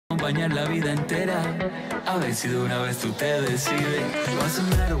acompañar la vida entera. A ver si de una vez tú te decides. What's the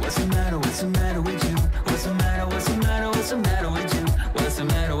matter, what's the matter, what's the matter with you? What's the matter, what's the matter, what's the matter with you? What's the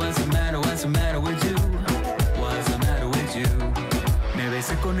matter, what's the matter, what's the matter with you? What's the matter with you? Me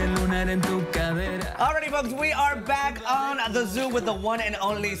besé con el lunar en tu cadera. Alrighty, folks, we are back on the Zoom with the one and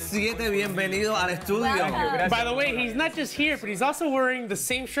only Sie7e. Bienvenido al estudio. By the way, he's not just here, but he's also wearing the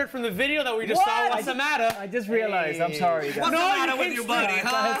same shirt from the video that we just saw. What's the matter? I just realized. I'm sorry. What's the matter with you, buddy?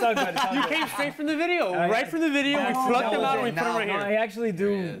 Huh? It's all good. You came straight from the video. Right from the video, we plucked him out and we put him right here. I actually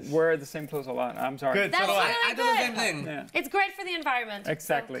do wear the same clothes a lot. I'm sorry. Good. That's So do I. I do the same thing. Yeah. It's great for the environment.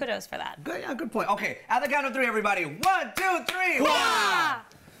 Exactly. So kudos for that. Good, yeah, good point. Okay, at the count of three, everybody. 1, 2, 3. Ah!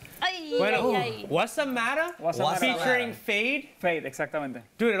 Ay, Bueno, ay, ay. What's the matter? What's the matter? Featuring Fade. Fade, exactamente.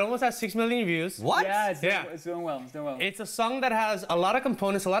 Dude, it almost has 6 million views. What? Yeah, it's doing well. It's doing well. It's a song that has a lot of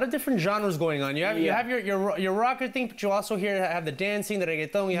components, a lot of different genres going on. You have your rocker thing, but you also have the dancing, the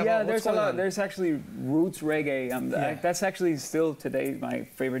reggaeton. You have There's a lot. There's actually roots reggae. Yeah. That's actually still today my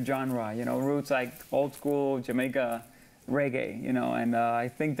favorite genre. You know, roots like old school Jamaica reggae. You know, and I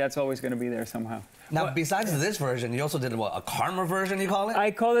think that's always going to be there somehow. Now, besides this version, you also did what, a Karma version, you call it?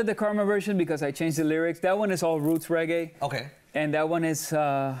 I call it the Karma version because I changed the lyrics. That one is all roots reggae. Okay. And that one is,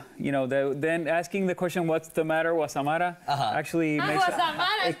 you know, then asking the question, what's the matter, Wasamara, actually makes...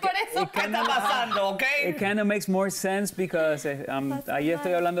 Es por eso. ¿Qué está pasando, okay? It kind of makes more sense because ahí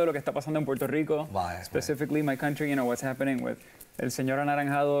estoy hablando de lo que está pasando en Puerto Rico, specifically my country, you know, what's happening with el señor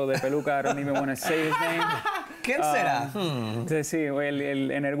anaranjado de peluca, I don't even want to say his name. ¿Quién será? Sí, el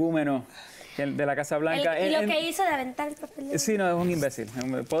energúmeno de la Casa Blanca. Y lo que hizo de aventar el papel. Sí, no, es un imbécil.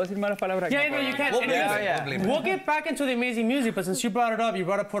 ¿Puedo decir malas palabras? Yeah, no, you can. We'll get back into the amazing music, but since you brought it up, you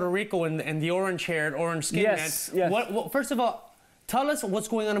brought up Puerto Rico and the orange-haired, orange-skinned man. Yes. What, first of all, tell us what's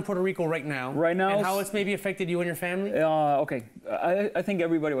going on in Puerto Rico right now. Right now. And how it's maybe affected you and your family. Okay, I think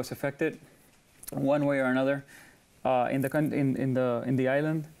everybody was affected, one way or another, in the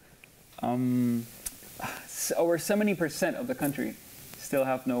island. Over 70% of the country still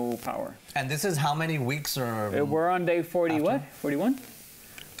have no power. And this is how many weeks or... We're on day 40, after? what? 41?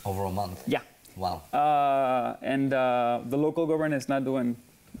 Over a month. Yeah. Wow. And the local government is not doing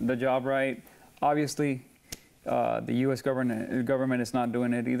the job right. Obviously, the U.S. government is not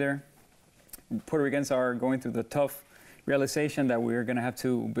doing it either. Puerto Ricans are going through the tough realization that we're going to have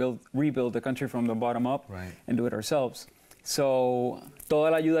to rebuild the country from the bottom up and do it ourselves. So,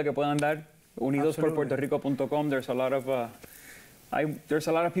 toda la ayuda que puedan dar, unidosporpuertorico.com, there's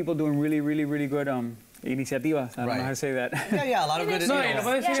a lot of people doing really good iniciativas. I don't know how to say that. Yeah, a lot of good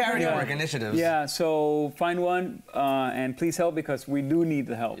charity work initiatives. Yeah, so find one and please help because we do need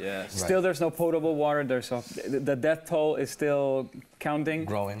the help. Yes. Still, there's no potable water. The death toll is still counting.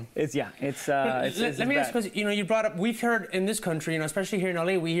 Growing. It's Let me ask, because you brought up, we've heard in this country, especially here in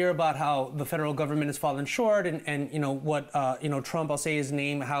LA, we hear about how the federal government has fallen short, and what Trump, I'll say his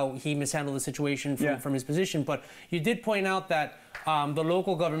name, how he mishandled the situation from his position. But you did point out that the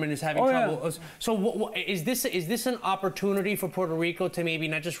local government is having trouble. Yeah. So is this an opportunity for Puerto Rico to maybe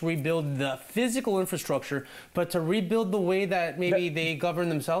not just rebuild the physical infrastructure, but to rebuild the way that maybe they govern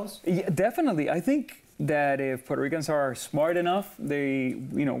themselves? Yeah, definitely. I think that if Puerto Ricans are smart enough,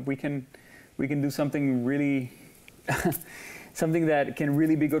 we can do something really, something that can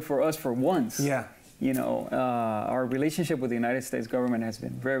really be good for us for once. Yeah. You know, our relationship with the United States government has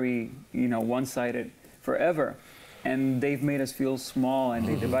been very, one-sided forever. And they've made us feel small, and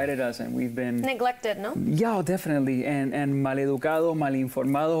they divided us, and we've been... Neglected, no? Yeah, definitely. And maleducados,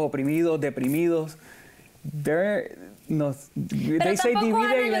 malinformados, oprimidos, deprimidos. They say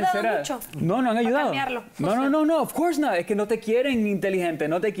divide y vencerás. No han ayudado. No, of course not. Es que no te quieren inteligente,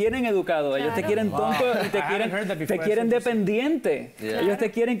 no te quieren educado. Ellos te quieren tonto y te quieren dependiente. Ellos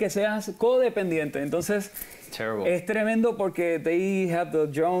te quieren que seas codependiente. Entonces... Terrible. Es tremendo porque they have the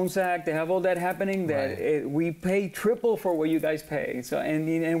Jones Act, they have all that happening that we pay triple for what you guys pay. So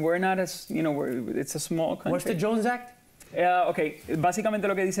and we're not as, it's a small country. What's the Jones Act? Okay, básicamente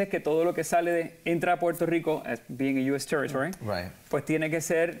lo que dice es que todo lo que entra a Puerto Rico, as being a U.S. territory, pues tiene que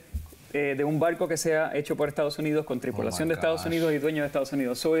ser de un barco que sea hecho por Estados Unidos, con tripulación de Estados Unidos y dueño de Estados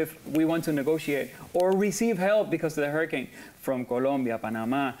Unidos. So if we want to negotiate or receive help because of the hurricane from Colombia,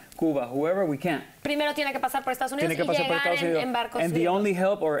 Panamá, Cuba, whoever we can. Primero tiene que pasar por Estados Unidos y llegar en barcos. And the only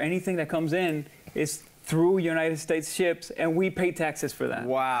help or anything that comes in is through United States ships, and we pay taxes for that.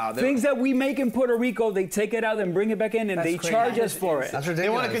 Wow. Things that we make in Puerto Rico, they take it out and bring it back in, and they charge us for it. That's ridiculous. They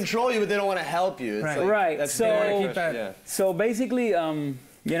want to control you, but they don't want to help you. It's Right. That's So basically,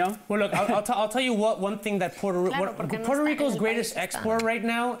 You know? Well, look, I'll tell you what. One thing that Puerto Rico's greatest export right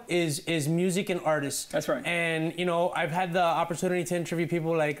now is music and artists. That's right. And you know, I've had the opportunity to interview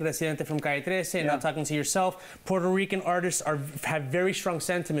people like Sie7e from Sie7e, and now talking to yourself. Puerto Rican artists have very strong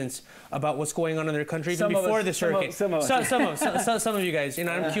sentiments about what's going on in their country even before the circuit. Some of you guys. You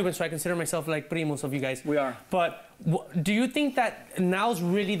know, I'm Cuban, so I consider myself like primos of you guys. We are. But do you think that now's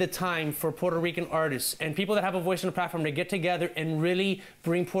really the time for Puerto Rican artists and people that have a voice on the platform to get together and really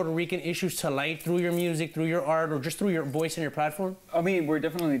bring Puerto Rican issues to light through your music, through your art, or just through your voice and your platform? I mean, we're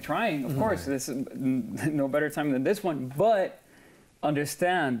definitely trying, of course. This is no better time than this one. But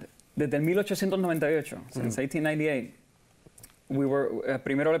understand, desde el 1898, since 1898, we were,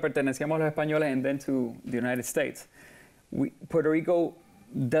 primero le pertenecíamos a los españoles and then to the United States. Puerto Rico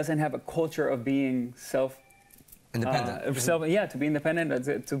doesn't have a culture of being independent. To be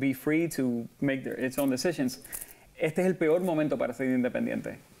independent, to be free, to make its own decisions. Este es el peor momento para ser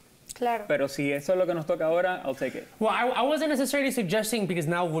independiente. Claro. Pero si eso es lo que nos toca ahora, I'll take it. Well, I wasn't necessarily suggesting because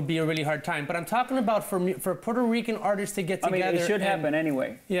now would be a really hard time, but I'm talking about for Puerto Rican artists to get together. I mean, it should happen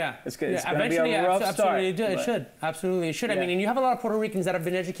anyway. Yeah. It's going to be a rough start. It should. Absolutely, it should. Yeah. I mean, and you have a lot of Puerto Ricans that have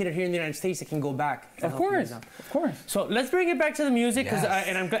been educated here in the United States that can go back. Of course. So let's bring it back to the music, because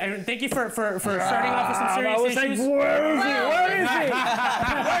and thank you for starting off with some serious issues. Like, where is he?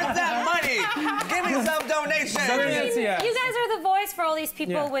 Where's that money? Give me some donations. You guys are the voice for all these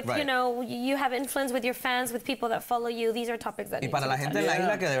people with, you know, you have influence with your fans, with people that follow you. These are topics that Y para la gente en la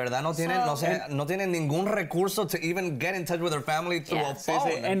isla que de verdad no tienen ningún recurso to even get in touch with their family through a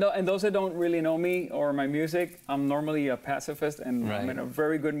phone. And those that don't really know me or my music, I'm normally a pacifist and I'm in a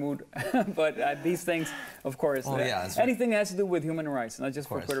very good mood. But these things, of course, anything that has to do with human rights, not just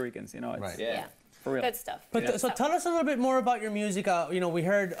for Puerto Ricans, you know. It's, for real. Good stuff. But so tell us a little bit more about your music. You know, we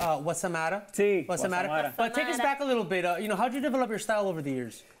heard What's the Matter? Sí, What's the Matter? But take us back a little bit. You know, how did you develop your style over the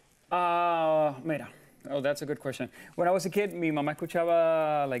years? Mira. Oh, that's a good question. When I was a kid, mi mamá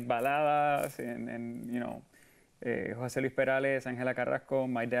escuchaba like baladas and you know, José Luis Perales, Ángela Carrasco.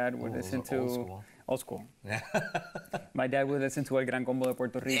 My dad would listen to old school. My dad would listen to El Gran Combo de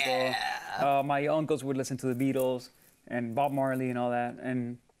Puerto Rico. My uncles would listen to the Beatles and Bob Marley and all that.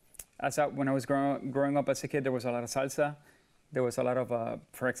 And when I was growing up as a kid, there was a lot of salsa. There was a lot of,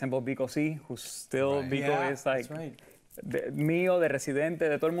 for example, Vico C, who's still, Vico is like, mío, de Residente,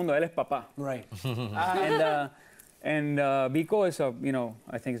 de todo el mundo, él es papá. Right. and Vico is, you know,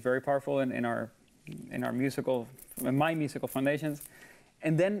 I think it's very powerful in my musical foundations.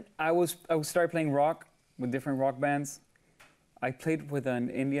 And then I would start playing rock with different rock bands. I played with an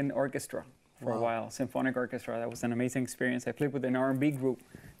Indian orchestra for a while, symphonic orchestra. That was an amazing experience. I played with an R&B group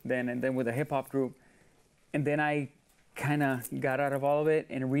and then with a hip-hop group. And then I kind of got out of all of it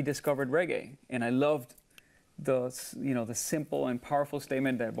and rediscovered reggae. And I loved the simple and powerful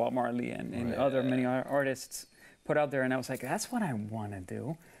statement that Bob Marley and many artists put out there. And I was like, that's what I want to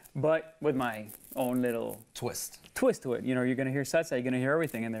do, but with my own little twist to it. You know, you're going to hear salsa, you're going to hear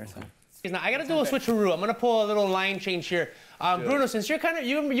everything in there. So. Now, I got to do a switcheroo. I'm going to pull a little line change here. Bruno, since you're kind of,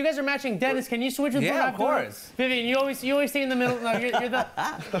 you guys are matching Dennis, can you switch with Bruno? Yeah, of course. Vivian, you always stay in the middle. No, you're the...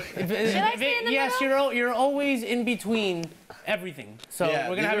 Should I stay in the yes, middle? you're always in between everything. So we're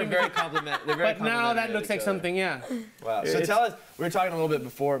going to have a very complimentary. But now that looks like something, Wow. So tell us, we were talking a little bit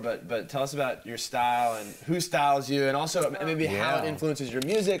before, but tell us about your style and who styles you, and also maybe how it influences your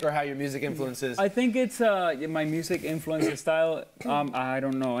music or how your music influences. I think it's my music influences style. I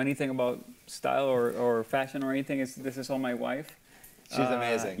don't know anything about style or fashion or anything. This is all my wife. She's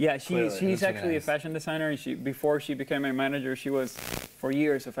amazing. Yeah, she's actually a fashion designer. Before she became my manager, she was for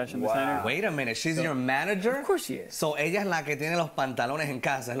years a fashion designer. Wait a minute, she's your manager? Of course she is. So ella es la que tiene los pantalones en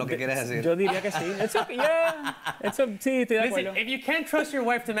casa, es lo que quieres decir. Yo diría que sí. It's okay. Yeah. Sí, estoy de acuerdo. Listen, if you can't trust your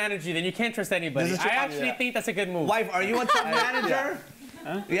wife to manage you, then you can't trust anybody. I actually think that's a good move. Wife, are you a top manager?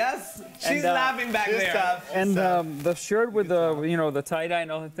 Huh? Yes? She's laughing back there. Tough. And the shirt with the tie-dye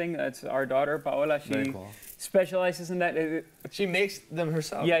and all the thing, that's our daughter, Paola. She specializes in that. She makes them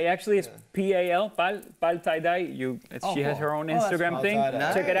herself. Yeah, actually it's PAL, Pal tie-dye. She has her own Instagram thing.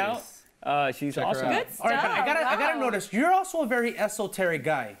 Nice. Check it out. She's awesome. Good stuff. All right, I gotta notice, you're also a very esoteric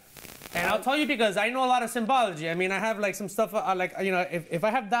guy. And I'll tell you because I know a lot of symbology. I mean, I have like some stuff, like, you know, if I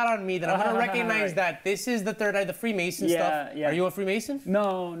have that on me, then I'm gonna recognize that this is the third eye, the Freemason stuff. Yeah. Are you a Freemason?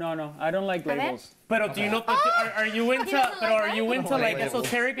 No. I don't like labels. But do you know? Are you into like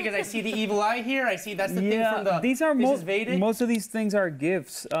esoteric? Because I see the evil eye here. I see that's the thing from the. These are Vedic. most of these things are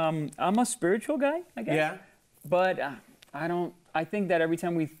gifts. I'm a spiritual guy, I guess. Yeah. But I think that every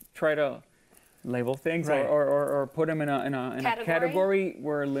time we try to label things Right. or put them in a category.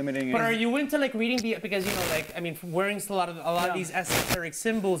 We're limiting But it. are you into like reading because you know, like, I mean, wearing a lot of these esoteric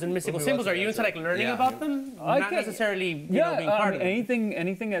symbols and mystical symbols, are you into like learning about them? Not necessarily you know, being part of it.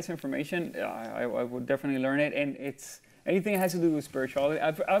 Anything that's information, I would definitely learn it, and it's anything that has to do with spirituality.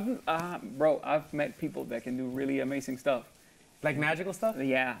 I've met people that can do really amazing stuff. Like magical stuff?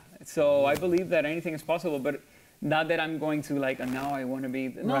 Yeah. So I believe that anything is possible, but not that I'm going to like, now I want to be.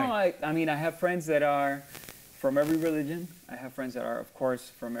 No, Right. I mean, I have friends that are from every religion. I have friends that are, of course,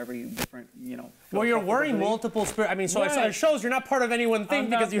 from every different, you know. Well, you're wearing multiple spirit. I mean, so it shows you're not part of any one thing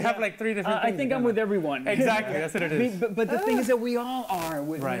because you have like 3 different things. I think I'm with everyone. Exactly, that's what it is. But the thing is that we all are.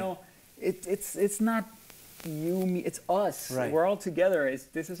 You Right. know, it's not you, me, it's us. Right. We're all together.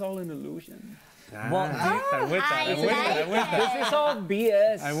 This is all an illusion. Well, I'm with that. I'm with that. I'm with that. This is all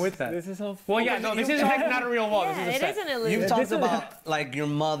BS. I'm with that. This is all. Well, yeah, no, this is like not a real wall. Yeah, This is a it set. is an illusion. You've talked about like your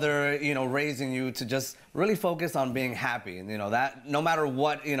mother, you know, raising you to just really focus on being happy, and you know that no matter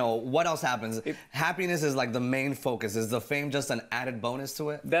what, you know, what else happens, happiness is like the main focus. Is the fame just an added bonus to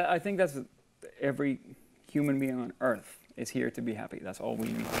it? I think that's every human being on earth is here to be happy. That's all we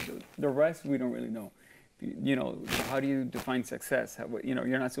need to do. The rest we don't really know. You know, how do you define success? You know,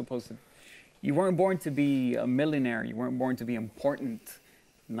 you're not supposed to. You weren't born to be a millionaire. You weren't born to be important,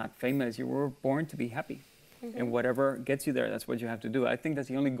 not famous. You were born to be happy. And whatever gets you there, that's what you have to do. I think that's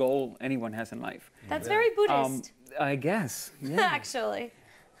the only goal anyone has in life. That's very Buddhist. I guess. Yeah. Actually.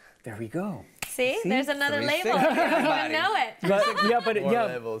 There we go. See? There's another label. Everybody. You know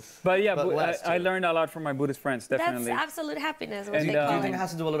it. But I learned a lot from my Buddhist friends, That's definitely. absolute happiness. And, do you think it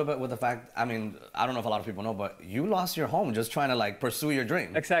has to do a little bit with the fact? I mean, I don't know if a lot of people know, but you lost your home just trying to like pursue your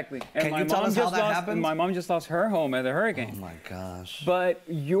dream. Exactly. And Can my you tell mom us how just that lost, happened? My mom just lost her home at the hurricane. Oh my gosh. But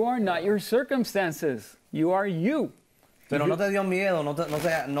you are not your circumstances. You are you. Pero no te dio miedo,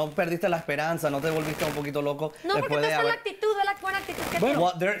 no perdiste la esperanza, no te volviste un poquito loco. No, porque después tú de estás en la haber- actitud, de la buena actitud que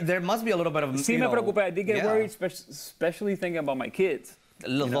Bueno, tienes. Well, there must be a little bit of. Sí me preocupé. I did get worried, especially thinking about my kids.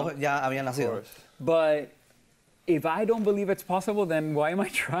 Los dos ya habían nacido. But if I don't believe it's possible, then why am I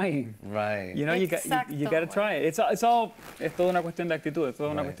trying? Right. You know, you got to try it. Es toda una cuestión de actitud. Es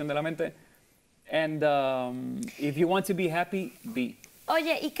toda una cuestión de la mente. And if you want to be happy, be.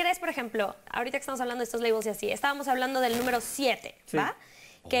 Oye, ¿y crees, por ejemplo, ahorita que estamos hablando de estos labels y así, estábamos hablando del número 7, ¿va?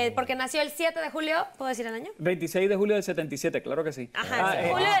 Que porque nació el 7 de julio, ¿puedo decir el año? 26 de julio del 77, claro que sí. Ajá,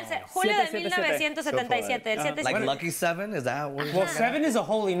 julio de 1977. El 7 Like es... Lucky 7, is that what? Well, 7 is a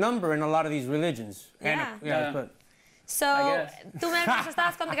holy number in a lot of these religions. Yeah. But So, tú me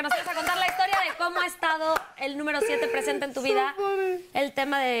estabas contando que nos ibas a contar la historia de cómo ha estado el número 7 presente en tu vida. El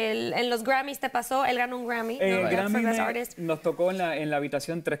tema en los Grammys te pasó, él ganó un Grammy. El ¿no? Grammy For Best Artist. nos tocó en la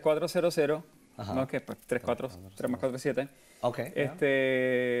habitación 3400, ¿no? Que pues 3 más 4, 7. Okay.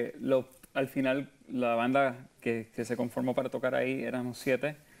 Al final, la banda que se conformó para tocar ahí éramos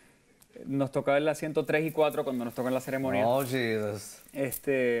 7. Nos tocaba en la 103 y 4 cuando nos tocó en la ceremonia. Oh, Jesus.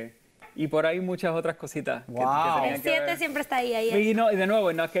 Y por ahí muchas otras cositas que tenían El que 7 ver. siempre está ahí. Y no, de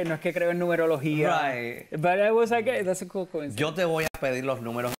nuevo, no es que creo en numerología. Right. But I was like, that's a cool coincidence. Yo te voy a pedir los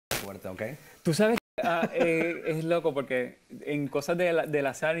números de suerte, ¿ok? Tú sabes que es loco porque en cosas del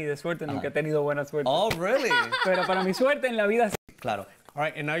azar y de suerte nunca he tenido buena suerte. Oh, really? Pero para mi suerte en la vida sí. Claro. all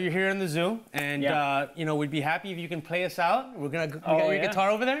right, and now you're here in the zoo, and you know, we'd be happy if you can play us out. We got your guitar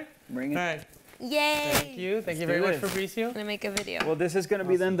over there. Bring it. All right. Yay. Thank you very much, Fabricio. I'm gonna make a video. Well, this is going to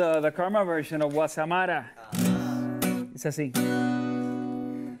be then the karma version of Guasamara. Es así.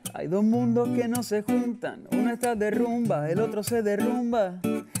 Hay dos mundos que no se juntan, uno está de rumba, el otro se derrumba.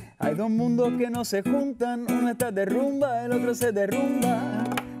 Hay dos mundos que no se juntan, uno está de rumba, el otro se derrumba.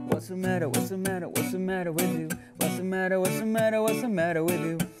 What's the matter, what's the matter, what's the matter with you? What's the matter, what's the matter, what's the matter with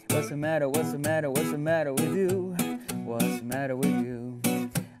you? What's the matter, what's the matter, what's the matter with you? What's the matter with you?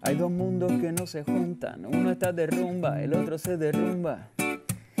 Hay dos mundos que no se juntan, uno está de rumba, el otro se derrumba.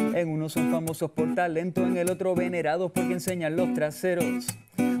 En uno son famosos por talento, en el otro venerados porque enseñan los traseros.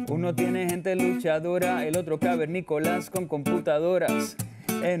 Uno tiene gente luchadora, el otro cavernícolas con computadoras.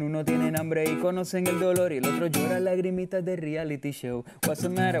 En uno tienen hambre y conocen el dolor y el otro llora lagrimitas de reality show. What's the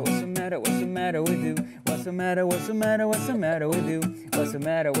matter, what's the matter, what's the matter with you? What's the matter, what's the matter, what's the matter with you? What's the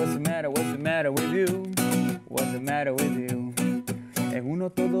matter, what's the matter, what's the matter with you? What's the matter with you? En uno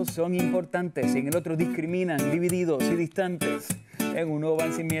todos son importantes, en el otro discriminan, divididos y distantes. En uno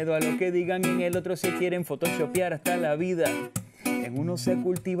van sin miedo a lo que digan, en el otro se quieren photoshopear hasta la vida. En uno se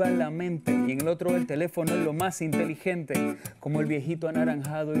cultiva la mente y en el otro el teléfono es lo más inteligente. Como el viejito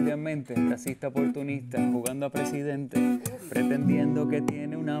anaranjado y demente, racista oportunista, jugando a presidente, pretendiendo que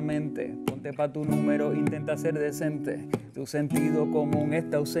tiene una buenamente. Ponte pa' tu número, intenta ser decente. Tu sentido común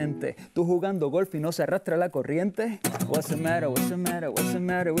está ausente. Tú jugando golf y no se arrastra la corriente. What's the matter, what's the matter, what's the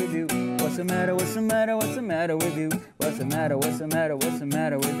matter with you? What's the matter, what's the matter, what's the matter with you? What's the matter, what's the matter, what's the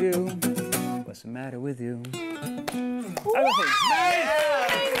matter with you? What's the matter with you? Algo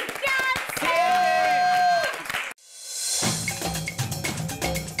así.